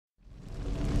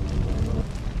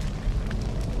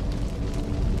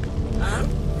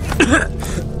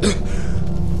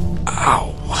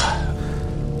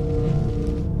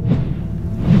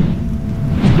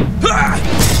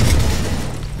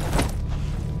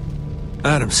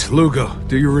Adams, Lugo,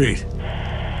 do you read?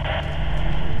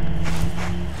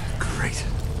 Great.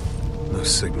 No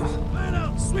signal. Man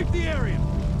out! Sweep the area!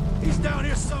 He's down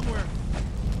here somewhere!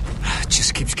 It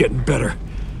just keeps getting better.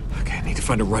 Okay, I need to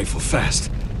find a rifle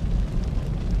fast.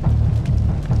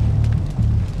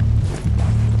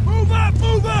 Move up!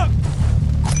 Move up!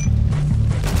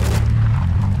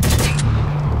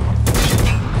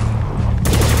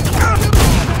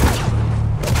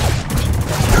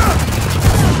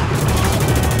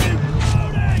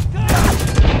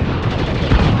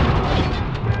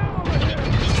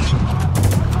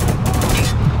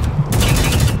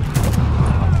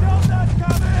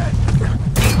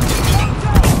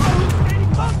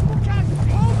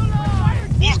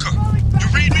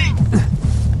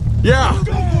 Yeah!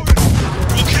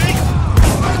 Okay?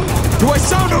 Do I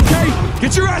sound okay?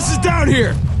 Get your asses down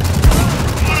here! On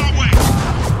our way!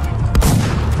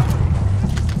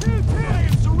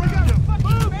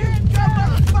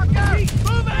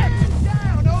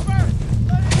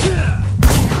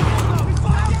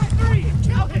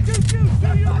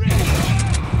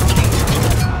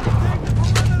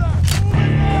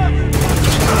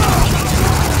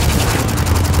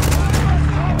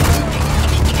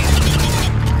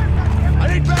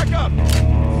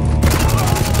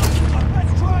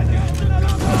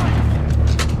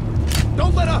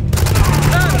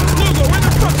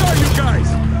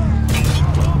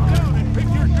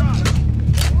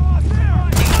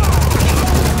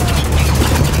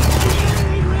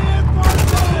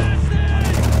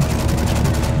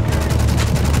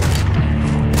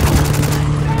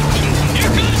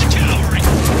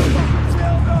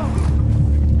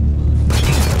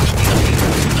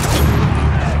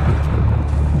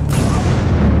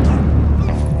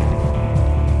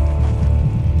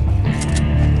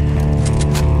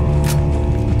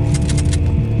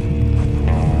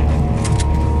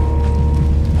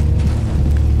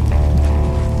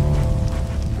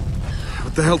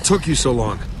 What the hell took you so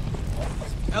long?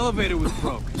 Elevator was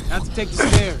broke. Had to take the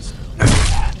stairs.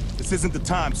 This isn't the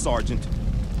time, Sergeant.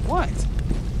 What?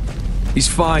 He's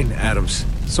fine, Adams.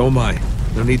 So am I.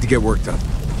 No need to get worked up.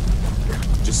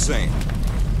 Just saying.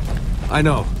 I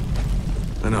know.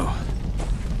 I know.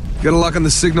 Got a lock on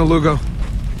the signal, Lugo?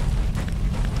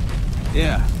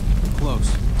 Yeah,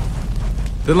 close.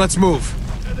 Then let's move.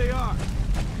 There they are.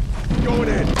 Going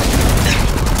in. Here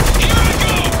I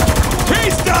go!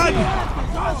 He's done!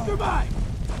 Oscar, bye!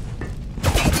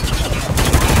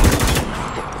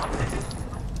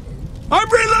 I'm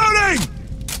reloading!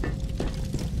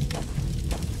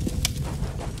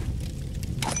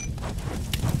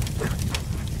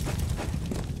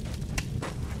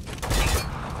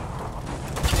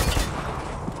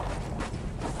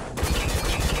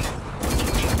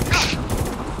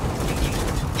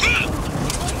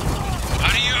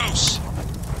 Adios!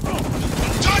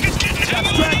 Target's getting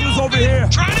heavily Stragglers over here!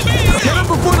 Trying to be Get him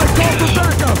before they call for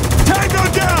backup! Tango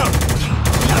down!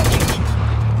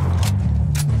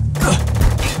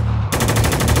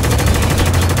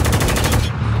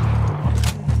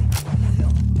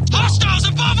 Hostiles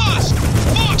above us!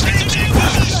 Fox, into their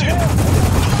position!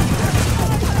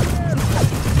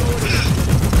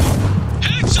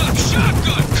 Heads up,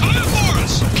 shotgun! Coming for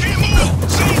us! Can't move!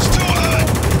 Seems too hot!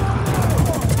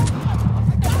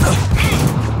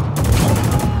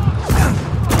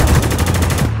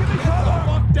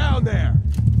 Fuck down there!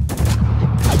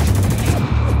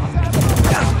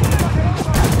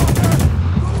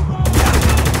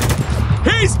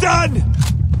 He's done!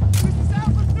 This is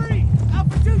Alpha 3!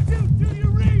 Alpha 2-2, do you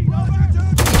read?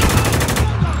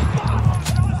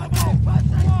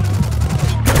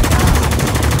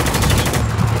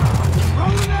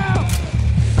 Rolling out!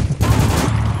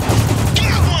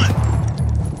 Got one!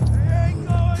 They ain't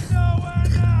going nowhere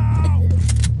now!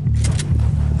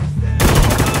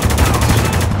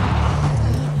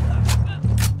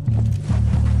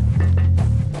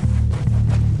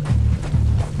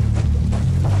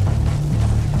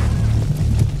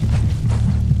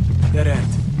 Dead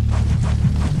end.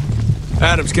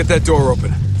 Adams, get that door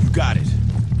open. You got it.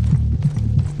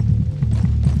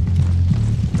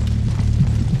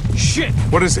 Shit!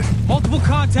 What is it? Multiple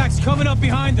contacts coming up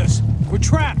behind us. We're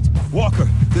trapped. Walker,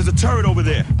 there's a turret over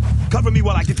there. Cover me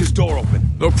while I get this door open.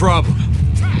 No problem.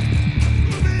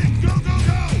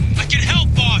 I can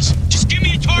help, boss. Just give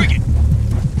me a target.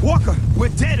 Walker, we're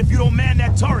dead if you don't man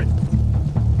that turret.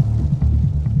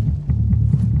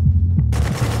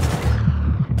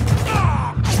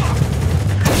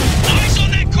 Eyes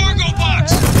on that cargo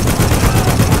box.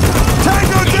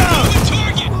 Tango down! Move the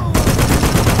target.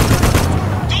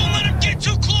 Don't let him get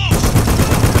too close.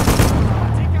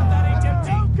 Take out that HMT.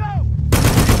 Go!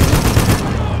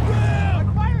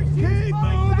 Fire team!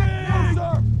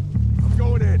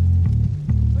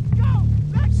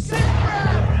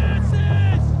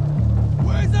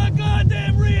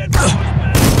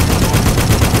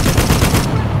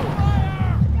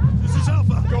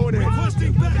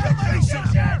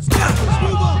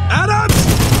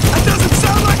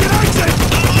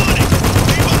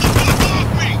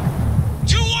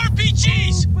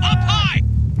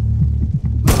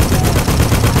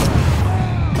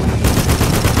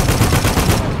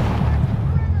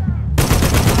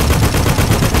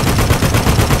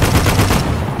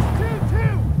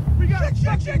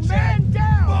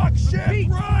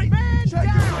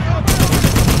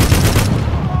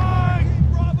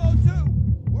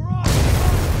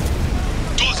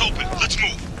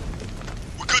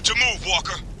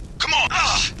 Walker. Come on.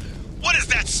 Ah! What is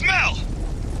that smell?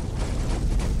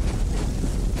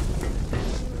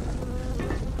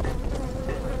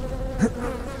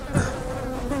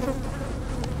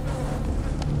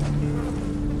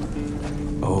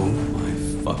 Oh my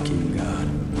fucking god.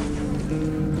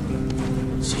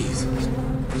 Jesus.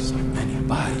 So many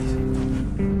bodies.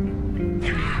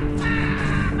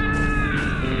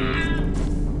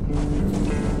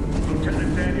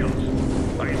 Lieutenant Daniels,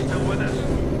 are you still with us?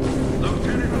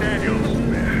 Lieutenant Daniels,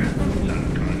 he's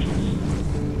unconscious.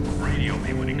 Radio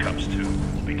me when he comes to.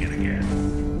 We'll begin again.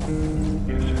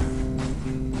 Yes, sir.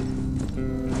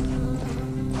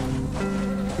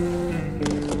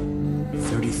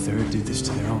 33rd did this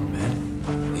to their own men?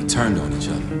 They turned on each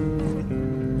other.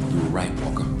 You were right,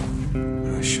 Walker.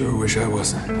 I sure wish I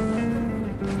wasn't.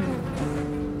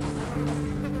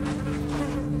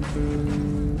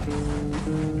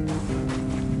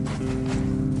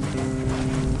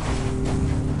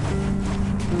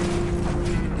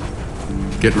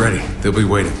 Get ready. They'll be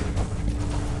waiting.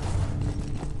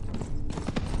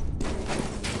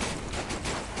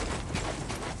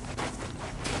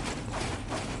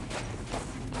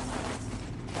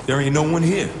 There ain't no one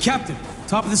here. Captain,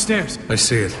 top of the stairs. I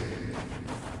see it.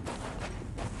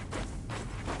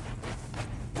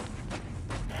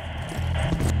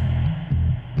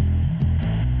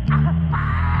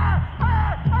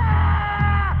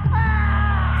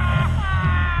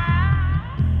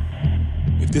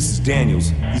 If this is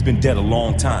Daniels, he's been dead a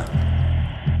long time.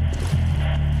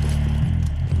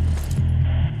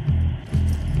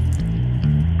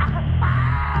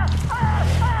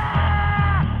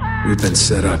 We've been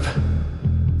set up. What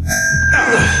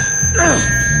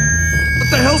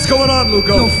the hell's going on,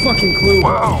 Lugo? No fucking clue.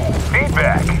 Whoa,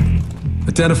 feedback.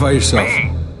 Identify yourself.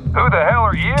 Me? Who the hell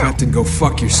are you? Captain, go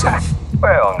fuck yourself.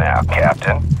 Well now,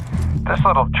 Captain. This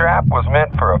little trap was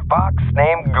meant for a fox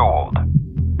named Gould.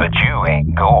 But you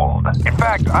ain't Gould. In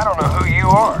fact, I don't know who you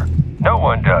are. No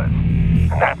one does.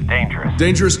 And that's dangerous.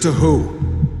 Dangerous to who?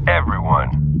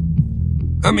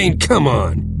 Everyone. I mean, come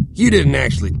on. You didn't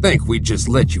actually think we'd just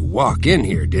let you walk in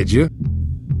here, did you?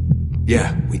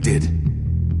 Yeah, we did.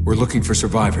 We're looking for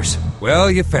survivors.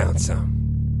 Well, you found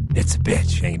some. It's a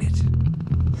bitch, ain't it?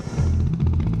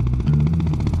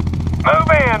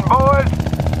 Move in, boys!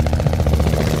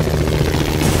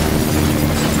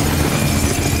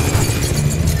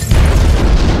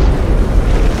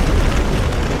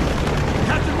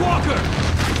 Captain Walker!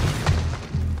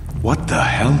 What the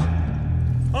hell?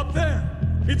 Up there!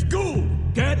 It's Gould!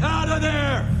 Get out of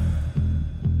there!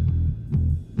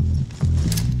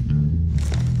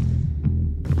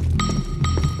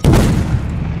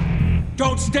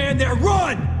 Don't stand there!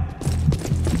 Run!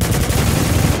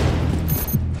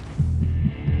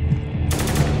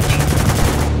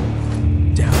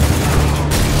 Down.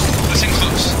 Listen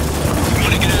close. If you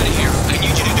want to get out of here, I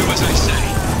need you to do as I say.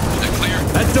 Is that clear?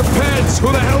 That depends!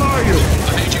 Who the hell are you?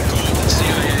 I'm Agent Gould,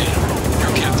 CIA.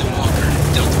 You're Captain Walker,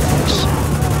 Delta Force.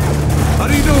 How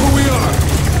do you know who we are?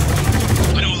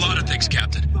 I know a lot of things,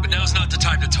 Captain, but now's not the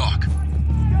time to talk.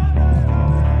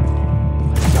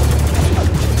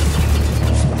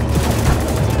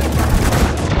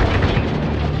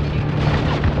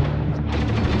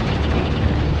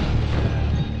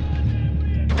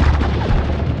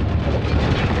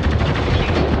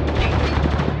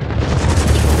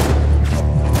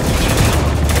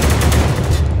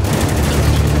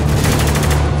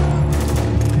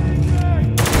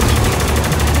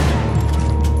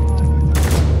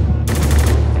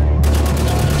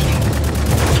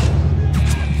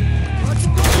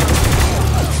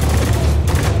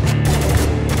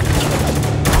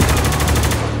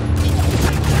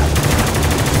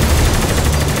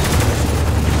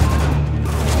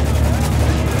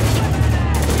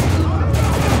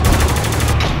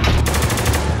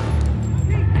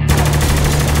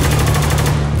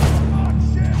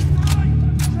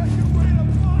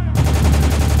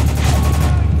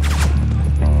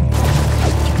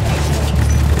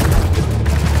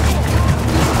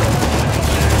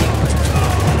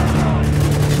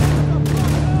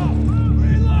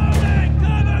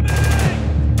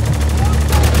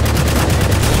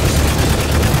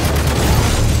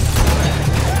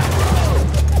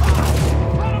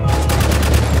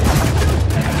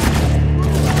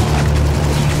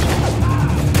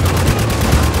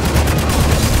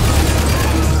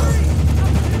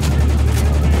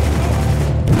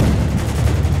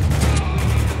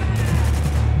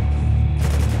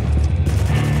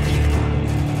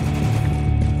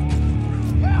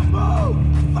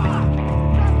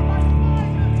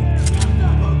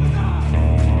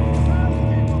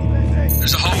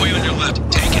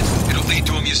 lead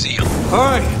to a museum.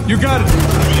 Alright, you got it.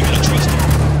 Are you gonna trust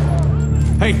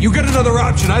him? Hey, you got another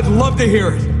option. I'd love to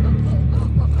hear it.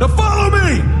 Now follow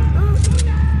me!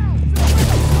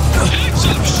 Heads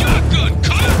up, shotgun!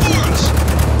 Coming for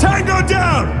us! Tango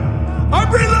down!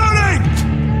 I'm reloading!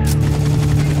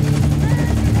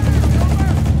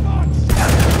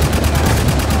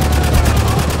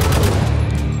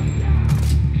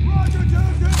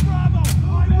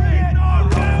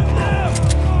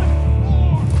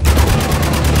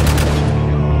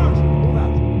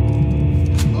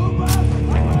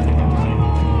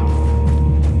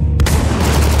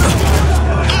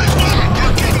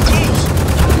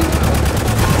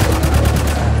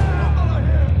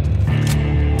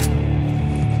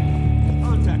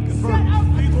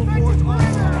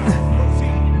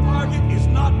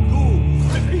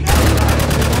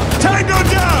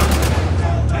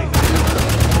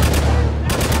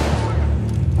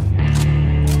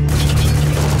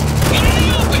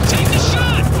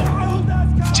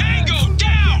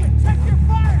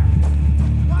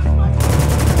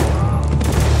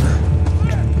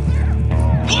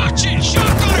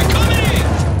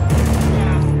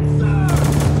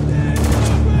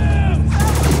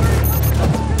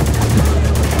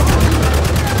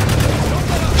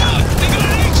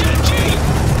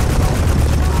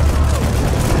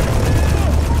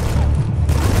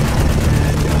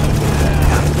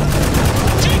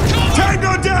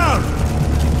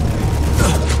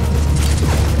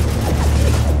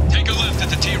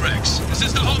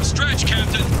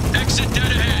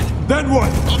 Then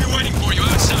what?